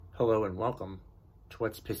Hello and welcome to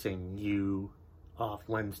What's Pissing You Off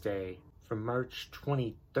Wednesday from March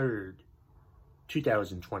 23rd,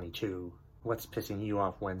 2022. What's Pissing You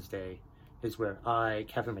Off Wednesday is where I,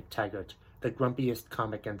 Kevin McTaggart, the grumpiest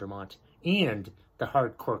comic in Vermont and the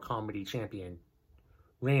hardcore comedy champion,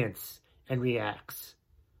 rants and reacts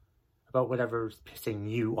about whatever's pissing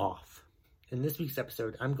you off. In this week's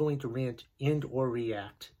episode, I'm going to rant and or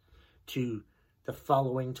react to the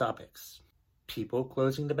following topics. People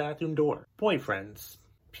closing the bathroom door, boyfriends,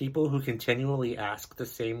 people who continually ask the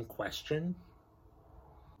same question,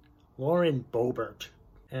 Lauren Boebert,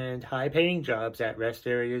 and high-paying jobs at rest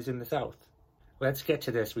areas in the South. Let's get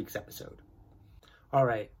to this week's episode. All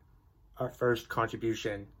right, our first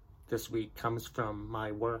contribution this week comes from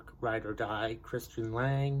my work ride or die, Kristen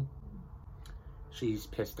Lang. She's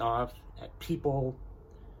pissed off at people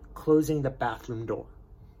closing the bathroom door.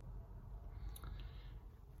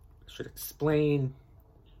 Should explain,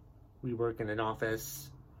 we work in an office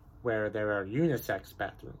where there are unisex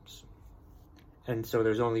bathrooms, and so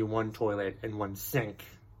there's only one toilet and one sink.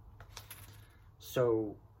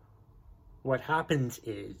 So what happens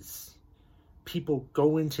is people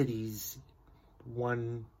go into these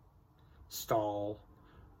one stall,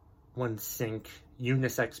 one sink,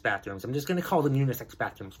 unisex bathrooms. I'm just going to call them unisex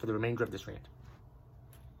bathrooms for the remainder of this rant.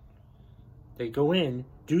 They go in,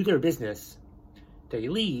 do their business, they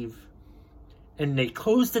leave, and they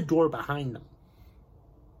close the door behind them.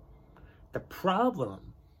 The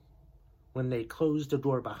problem when they close the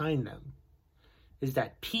door behind them is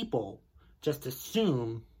that people just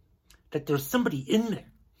assume that there's somebody in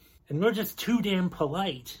there. And we're just too damn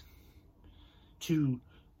polite to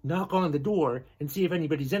knock on the door and see if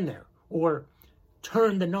anybody's in there, or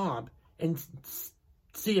turn the knob and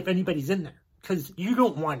see if anybody's in there. Because you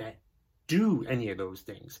don't want to do any of those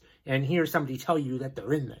things and hear somebody tell you that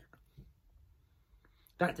they're in there.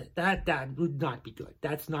 That would not be good.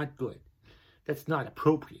 That's not good. That's not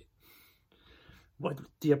appropriate. What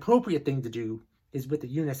the appropriate thing to do is with the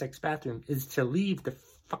unisex bathroom is to leave the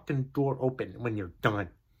fucking door open when you're done.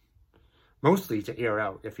 Mostly to air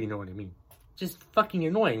out, if you know what I mean. Just fucking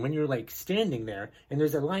annoying when you're like standing there and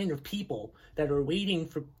there's a line of people that are waiting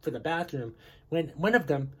for the bathroom when one of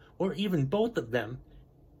them, or even both of them,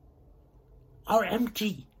 are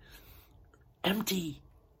empty.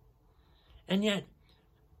 And yet,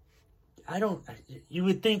 you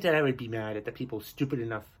would think that I would be mad at the people stupid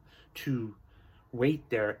enough to wait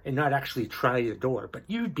there and not actually try the door, but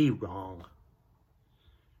you'd be wrong.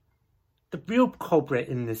 The real culprit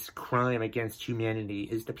in this crime against humanity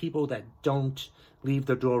is the people that don't leave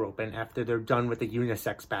the door open after they're done with the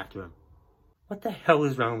unisex bathroom. What the hell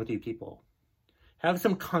is wrong with you people? Have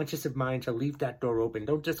some conscious of mind to leave that door open.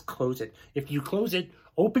 Don't just close it. If you close it,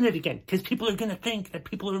 open it again, because people are going to think that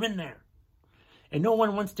people are in there. And no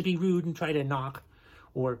one wants to be rude and try to knock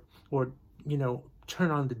or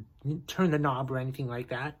turn the knob or anything like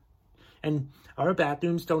that. And our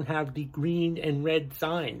bathrooms don't have the green and red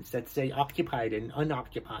signs that say occupied and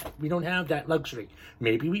unoccupied. We don't have that luxury.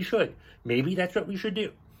 Maybe we should. Maybe that's what we should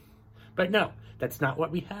do. But no, that's not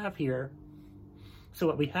what we have here. So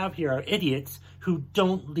what we have here are idiots who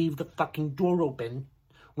don't leave the fucking door open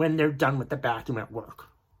when they're done with the bathroom at work.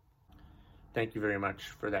 Thank you very much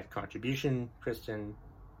for that contribution, Kristen.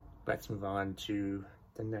 Let's move on to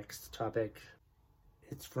the next topic.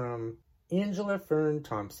 It's from Angela Fern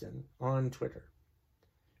Thompson on Twitter.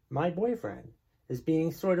 My boyfriend is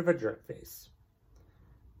being sort of a jerkface.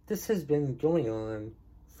 This has been going on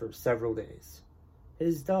for several days.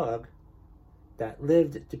 His dog, that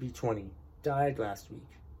lived to be 20, died last week,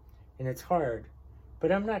 and it's hard,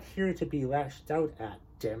 but I'm not here to be lashed out at,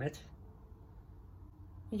 damn it.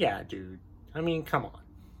 Yeah, dude. I mean, come on.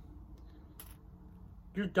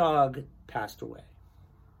 Your dog passed away,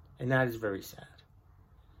 and that is very sad.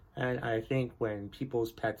 And I think when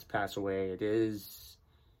people's pets pass away, it is,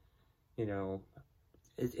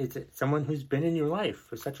 it's someone who's been in your life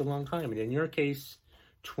for such a long time, and in your case,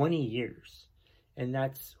 20 years, and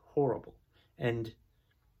that's horrible. And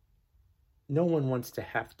no one wants to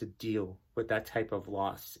have to deal with that type of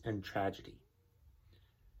loss and tragedy.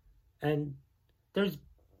 And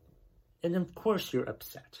of course you're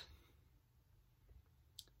upset.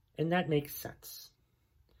 And that makes sense.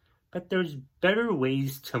 But there's better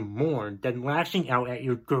ways to mourn than lashing out at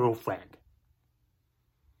your girlfriend.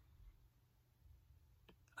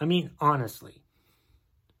 I mean, honestly.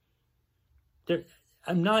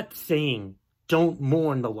 I'm not saying don't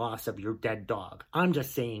mourn the loss of your dead dog. I'm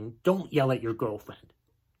just saying don't yell at your girlfriend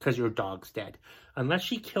because your dog's dead. Unless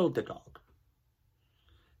she killed the dog,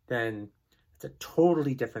 then it's a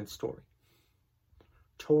totally different story.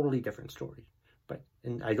 Totally different story. But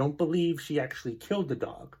And I don't believe she actually killed the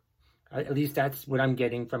dog. At least that's what I'm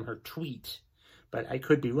getting from her tweet. But I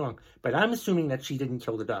could be wrong. But I'm assuming that she didn't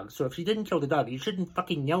kill the dog. So if she didn't kill the dog, you shouldn't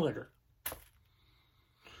fucking yell at her.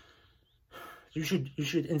 You should,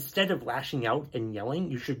 instead of lashing out and yelling,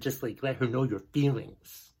 you should just, like, let her know your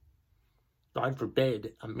feelings. God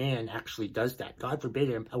forbid a man actually does that. God forbid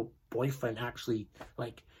a boyfriend actually,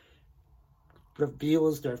 like,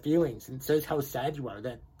 reveals their feelings and says how sad you are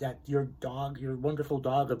that your dog, your wonderful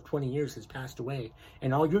dog of 20 years has passed away.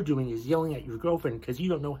 And all you're doing is yelling at your girlfriend because you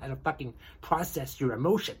don't know how to fucking process your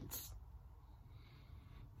emotions.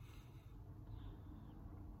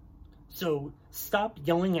 So stop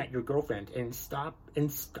yelling at your girlfriend and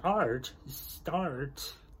start,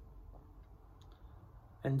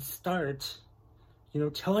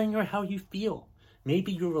 telling her how you feel.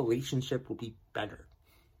 Maybe your relationship will be better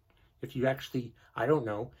if you actually, I don't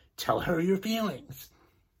know, tell her your feelings.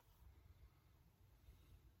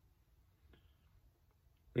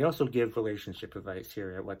 We also give relationship advice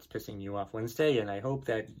here at What's Pissing You Off Wednesday, and I hope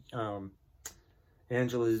that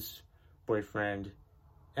Angela's boyfriend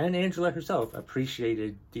and Angela herself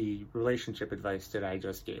appreciated the relationship advice that I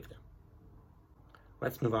just gave them.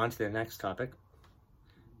 Let's move on to the next topic.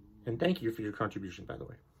 And thank you for your contribution, by the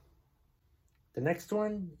way. The next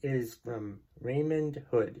one is from Raymond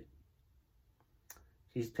Hood.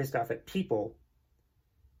 He's pissed off at people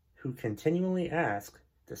who continually ask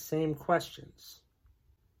the same questions.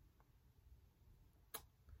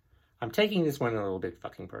 I'm taking this one a little bit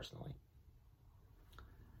fucking personally.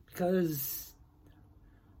 Because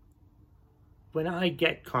when I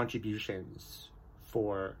get contributions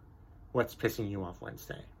for What's Pissing You Off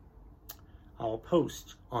Wednesday, I'll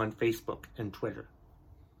post on Facebook and Twitter.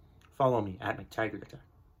 Follow me at McTaggart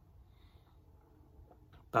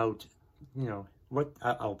about, what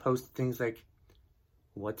I'll post things like,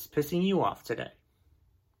 what's pissing you off today?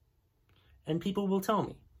 And people will tell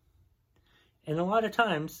me. And a lot of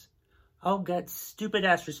times, I'll get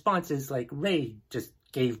stupid-ass responses like Ray just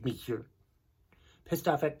gave me here. Pissed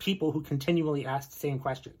off at people who continually ask the same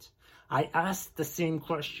questions. I ask the same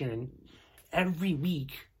question every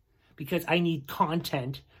week because I need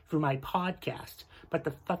content for my podcast. But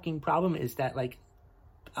the fucking problem is that, like,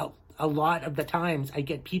 a lot of the times I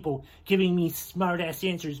get people giving me smart-ass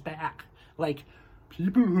answers back. Like,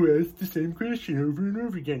 people who ask the same question over and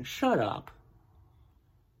over again. Shut up.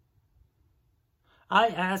 I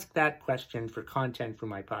ask that question for content for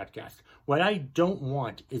my podcast. What I don't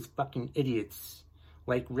want is fucking idiots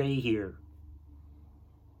like Ray here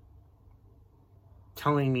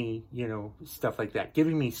telling me, stuff like that,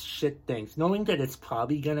 giving me shit things, knowing that it's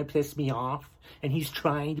probably gonna piss me off, and he's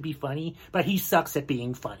trying to be funny, but he sucks at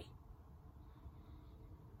being funny.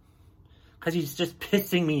 Because he's just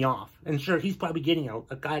pissing me off. And sure, he's probably getting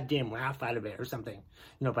a goddamn laugh out of it or something,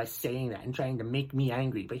 by saying that and trying to make me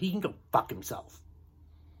angry, but he can go fuck himself.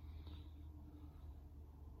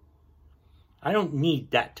 I don't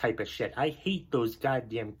need that type of shit. I hate those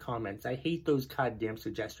goddamn comments. I hate those goddamn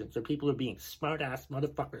suggestions where people are being smart-ass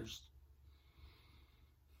motherfuckers.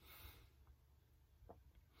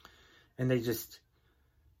 And they just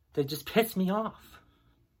piss me off.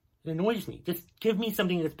 It annoys me. Just give me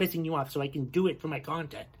something that's pissing you off so I can do it for my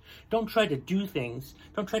content. Don't try to do things.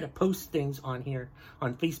 Don't try to post things on here,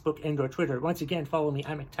 on Facebook and or Twitter. Once again, follow me.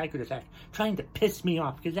 I'm McTaggart, trying to piss me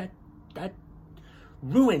off because that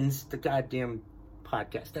ruins the goddamn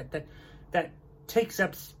podcast. That takes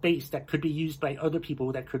up space that could be used by other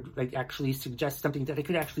people that could actually suggest something that I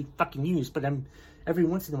could actually fucking use. But every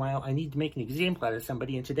once in a while I need to make an example out of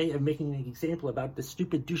somebody, and today I'm making an example about the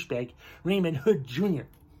stupid douchebag Raymond Hood Jr.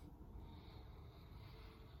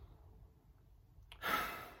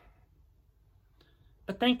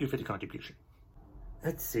 But thank you for the contribution.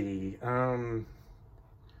 Let's see.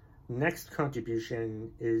 Next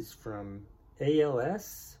contribution is from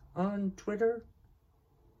ALS on Twitter.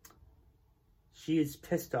 She is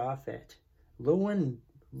pissed off at Lauren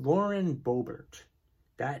Boebert,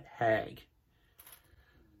 that hag.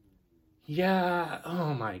 Yeah,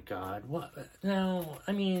 oh my God. What? No,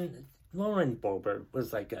 I mean, Lauren Boebert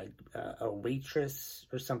was like a waitress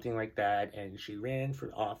or something like that, and she ran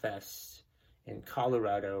for office in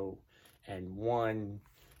Colorado and won.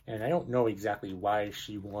 And I don't know exactly why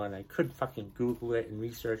she won. I could fucking Google it and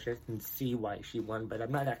research it and see why she won, but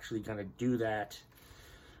I'm not actually going to do that.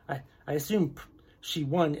 I assume she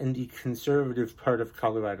won in the conservative part of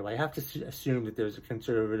Colorado. I have to assume that there's a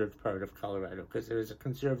conservative part of Colorado because there's a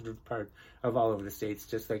conservative part of all of the states,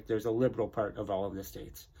 just like there's a liberal part of all of the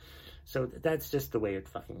states. So that's just the way it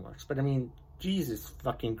fucking works. But I mean, Jesus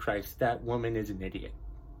fucking Christ, that woman is an idiot.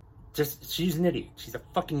 She's an idiot. She's a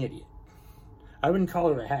fucking idiot. I wouldn't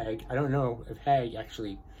call her a hag. I don't know if hag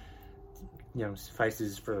actually,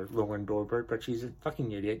 suffices for Lauren Boebert, but she's a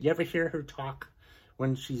fucking idiot. You ever hear her talk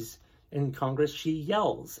when she's in Congress? She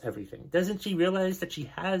yells everything. Doesn't she realize that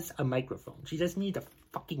she has a microphone? She doesn't need to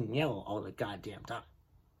fucking yell all the goddamn time.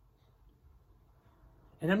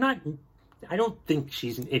 And I don't think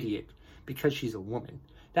she's an idiot because she's a woman.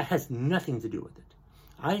 That has nothing to do with it.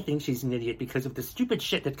 I think she's an idiot because of the stupid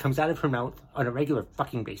shit that comes out of her mouth on a regular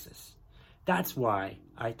fucking basis. That's why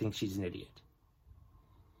I think she's an idiot.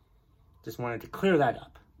 Just wanted to clear that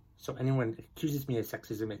up. So anyone accuses me of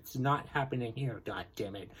sexism, it's not happening here, god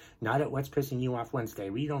damn it. Not at What's Pissing You Off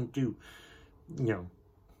Wednesday. We don't do,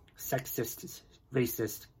 sexist,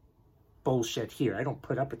 racist bullshit here. I don't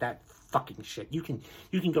put up with that fucking shit. You can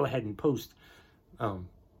go ahead and post,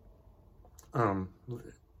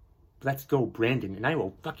 let's go Brandon, and I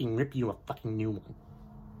will fucking rip you a fucking new one.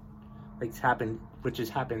 Which has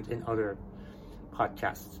happened in other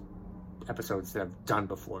podcast episodes that I've done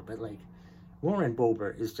before, but Lauren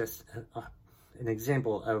Boebert is just an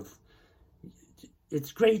example of,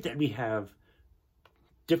 it's great that we have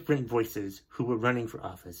different voices who are running for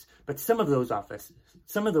office, but some of those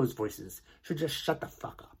voices should just shut the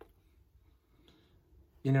fuck up.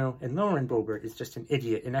 And Lauren Boebert is just an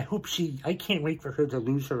idiot, and I can't wait for her to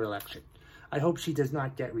lose her election. I hope she does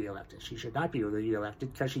not get reelected. She should not be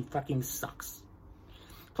reelected because she fucking sucks.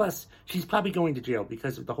 Plus, she's probably going to jail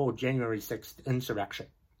because of the whole January 6th insurrection,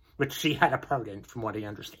 which she had a part in, from what I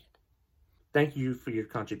understand. Thank you for your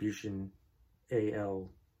contribution, ALS,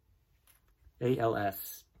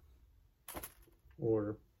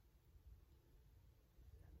 or,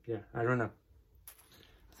 I don't know.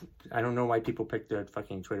 I don't know why people pick their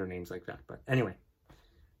fucking Twitter names like that, but anyway,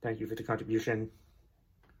 thank you for the contribution.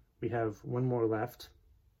 We have one more left,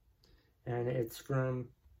 and it's from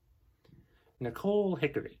Nicole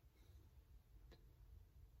Hickory.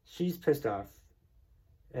 She's pissed off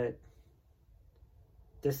at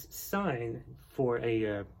this sign for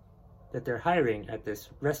that they're hiring at this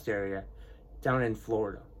rest area down in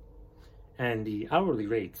Florida, and the hourly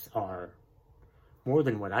rates are more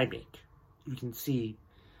than what I make. You can see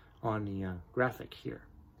on the graphic here,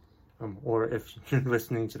 or if you're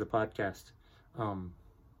listening to the podcast,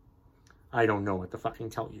 I don't know what to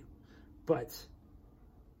fucking tell you, but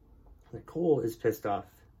Nicole is pissed off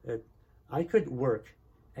that I could work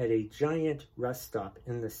at a giant rest stop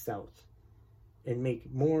in the South and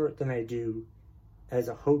make more than I do as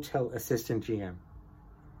a hotel assistant GM.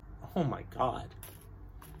 Oh my God.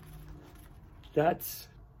 That's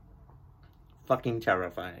fucking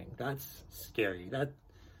terrifying. That's scary.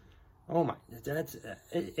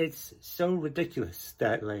 It's so ridiculous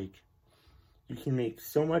that you can make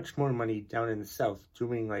so much more money down in the South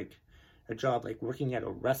doing a job working at a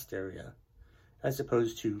rest area as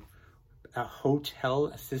opposed to a hotel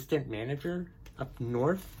assistant manager up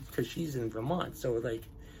north, because she's in Vermont. So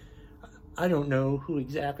I don't know who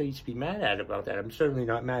exactly to be mad at about that. I'm certainly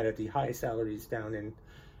not mad at the high salaries down in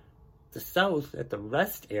the South at the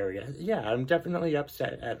rest area. Yeah, I'm definitely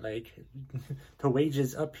upset at the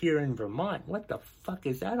wages up here in Vermont. What the fuck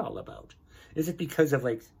is that all about? Is it because of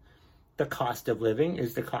the cost of living?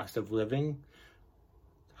 Is the cost of living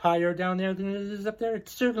higher down there than it is up there? It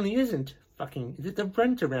certainly isn't. The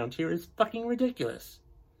rent around here is fucking ridiculous.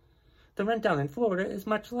 The rent down in Florida is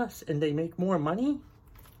much less, and they make more money?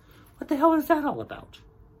 What the hell is that all about?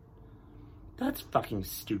 That's fucking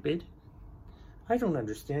stupid. I don't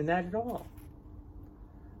understand that at all.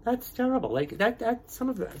 That's terrible. Some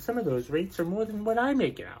of those rates are more than what I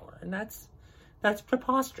make an hour, and that's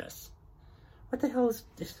preposterous. What the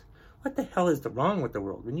hell is wrong with the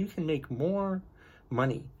world when you can make more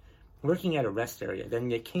money working at a rest area than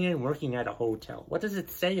you can working at a hotel? What does it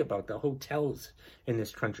say about the hotels in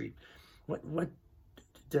this country? What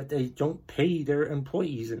that they don't pay their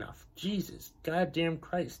employees enough? Jesus, goddamn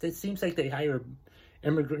Christ! It seems like they hire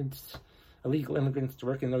illegal immigrants to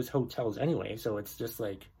work in those hotels anyway. So it's just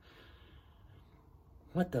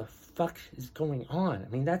what the fuck is going on? I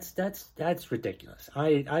mean, that's ridiculous.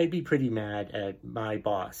 I'd be pretty mad at my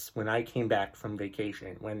boss when I came back from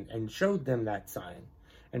vacation and showed them that sign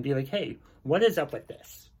and be like, hey, what is up with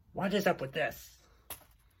this? What is up with this?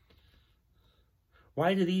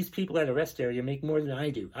 Why do these people at a rest area make more than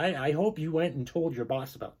I do? I hope you went and told your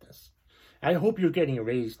boss about this. I hope you're getting a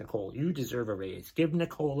raise, Nicole. You deserve a raise. Give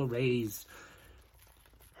Nicole a raise.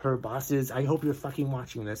 Her bosses, I hope you're fucking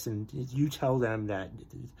watching this and you tell them that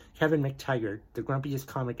Kevin McTaggart, the grumpiest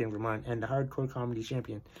comic in Vermont and the hardcore comedy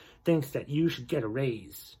champion, thinks that you should get a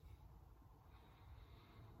raise.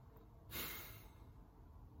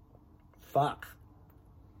 Fuck.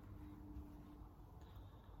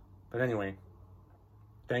 But anyway,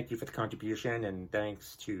 thank you for the contribution, and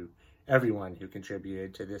thanks to everyone who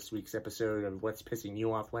contributed to this week's episode of What's Pissing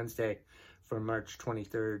You Off Wednesday for March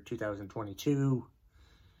 23rd, 2022.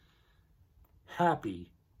 Happy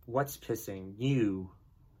What's Pissing You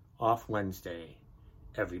Off Wednesday,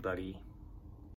 everybody.